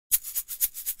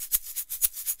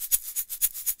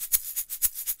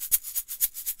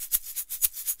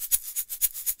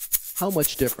How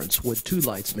much difference would 2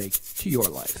 lights make to your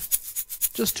life?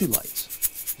 Just 2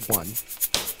 lights. 1,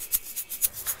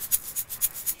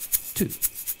 2.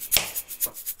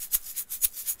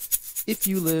 If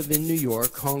you live in New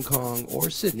York, Hong Kong, or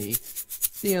Sydney,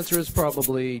 the answer is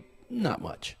probably not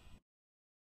much.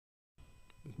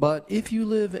 But if you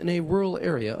live in a rural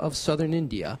area of southern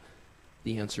India,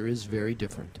 the answer is very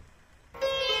different.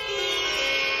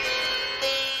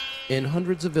 In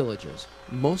hundreds of villages,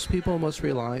 most people must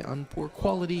rely on poor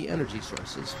quality energy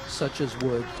sources such as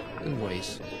wood and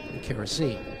waste and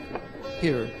kerosene.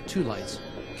 Here, 2 lights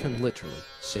can literally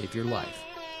save your life.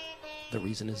 The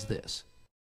reason is this: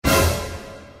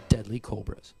 deadly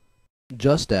cobras.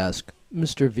 Just ask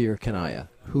Mr. Veer Kanaya,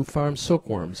 who farms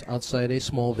silkworms outside a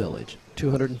small village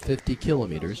 250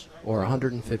 kilometers or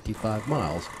 155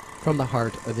 miles from the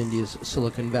heart of India's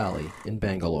Silicon Valley in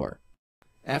Bangalore.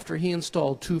 After he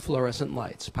installed 2 fluorescent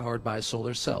lights powered by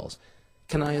solar cells,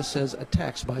 Kanaya says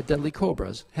attacks by deadly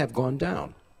cobras have gone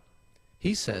down.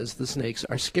 He says the snakes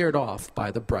are scared off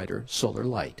by the brighter solar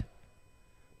light.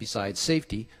 Besides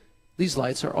safety, these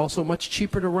lights are also much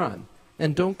cheaper to run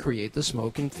and don't create the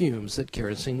smoke and fumes that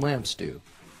kerosene lamps do.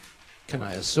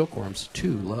 Kanaya's silkworms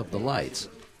too love the lights.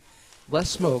 Less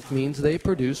smoke means they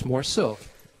produce more silk,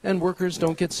 and workers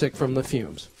don't get sick from the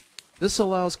fumes. This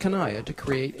allows Kanaya to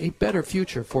create a better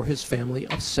future for his family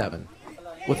of 7.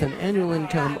 With an annual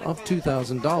income of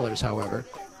 $2,000, however,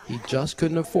 he just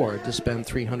couldn't afford to spend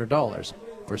 $300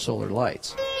 for solar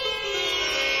lights.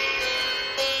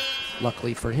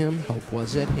 Luckily for him, hope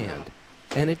was at hand,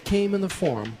 and it came in the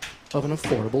form of an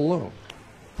affordable loan.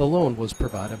 The loan was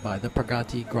provided by the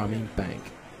Pragati Gramin Bank.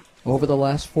 Over the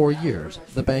last 4 years,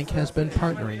 the bank has been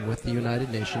partnering with the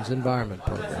United Nations Environment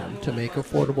Program to make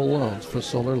affordable loans for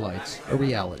solar lights a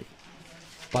reality.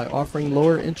 By offering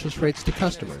lower interest rates to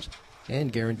customers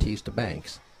and guarantees to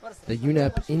banks, the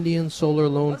UNEP Indian Solar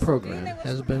Loan Program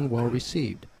has been well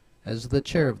received, as the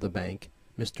chair of the bank,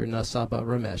 Mr. Nasaba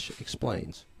Ramesh,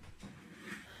 explains.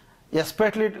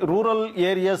 Especially rural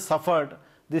areas suffered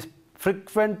these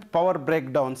frequent power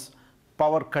breakdowns,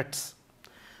 power cuts.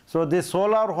 So the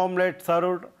solar home light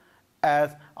served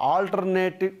as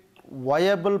alternative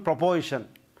viable proposition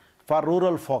for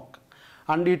rural folk,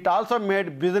 and it also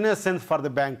made business sense for the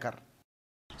banker.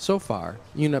 So far,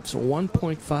 UNEP's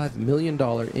 $1.5 million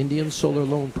Indian Solar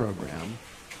Loan Program,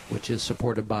 which is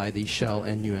supported by the Shell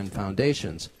and UN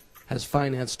foundations, has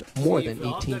financed more than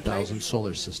 18,000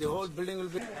 solar systems.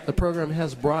 The program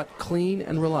has brought clean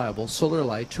and reliable solar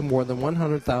light to more than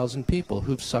 100,000 people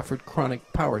who've suffered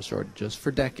chronic power shortages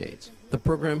for decades. The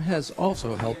program has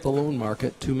also helped the loan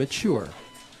market to mature.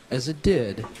 As it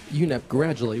did, UNEP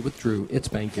gradually withdrew its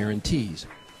bank guarantees.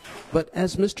 But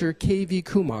as Mr. K.V.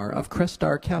 Kumar of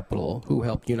Crestar Capital, who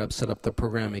helped UNEP set up the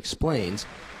program, explains,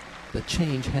 the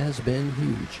change has been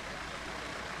huge.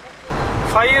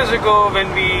 5 years ago, when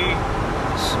we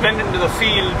went into the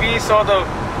field, we saw the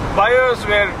buyers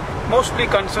were mostly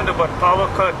concerned about power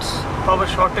cuts, power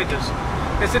shortages.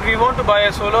 They said, we want to buy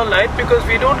a solar light because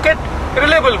we don't get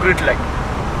reliable grid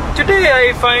light. Today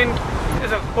I find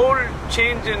there's a whole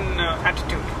change in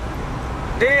attitude.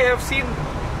 They have seen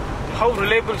how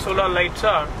reliable solar lights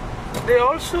are. They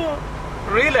also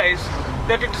realize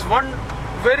that it is one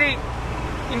very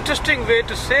interesting way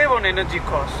to save on energy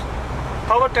costs.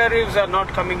 Power tariffs are not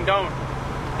coming down.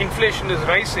 Inflation is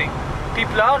rising.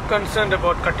 People are concerned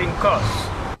about cutting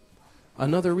costs.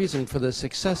 Another reason for the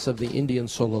success of the Indian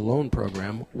Solar Loan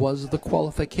Program was the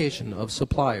qualification of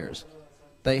suppliers.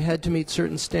 They had to meet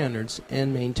certain standards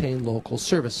and maintain local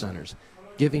service centers,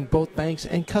 giving both banks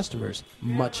and customers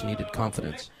much-needed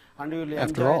confidence.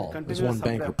 After all, as one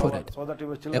banker put it,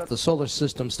 if the solar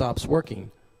system stops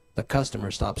working, the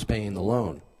customer stops paying the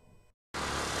loan.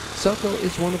 Selco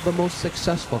is one of the most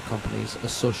successful companies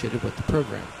associated with the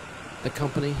program. The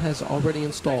company has already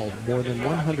installed more than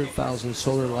 100,000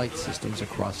 solar light systems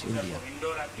across India.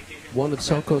 One of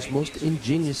Selco's most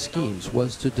ingenious schemes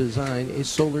was to design a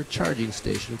solar charging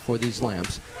station for these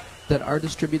lamps that are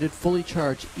distributed fully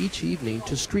charged each evening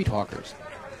to street hawkers.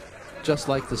 Just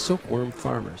like the silkworm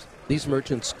farmers, these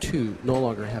merchants too no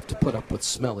longer have to put up with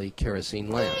smelly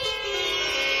kerosene lamps.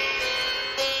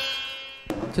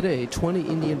 Today, 20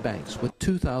 Indian banks with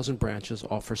 2,000 branches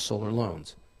offer solar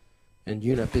loans, and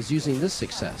UNEP is using this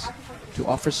success to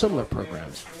offer similar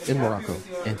programs in Morocco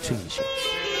and Tunisia.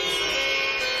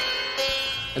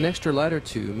 An extra light or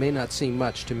two may not seem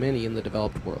much to many in the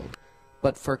developed world,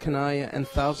 but for Kanaya and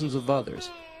thousands of others,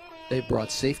 they've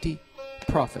brought safety,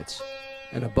 profits,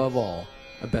 and above all,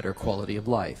 a better quality of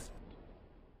life.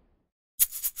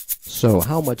 So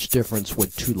how much difference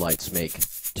would 2 lights make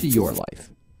to your life?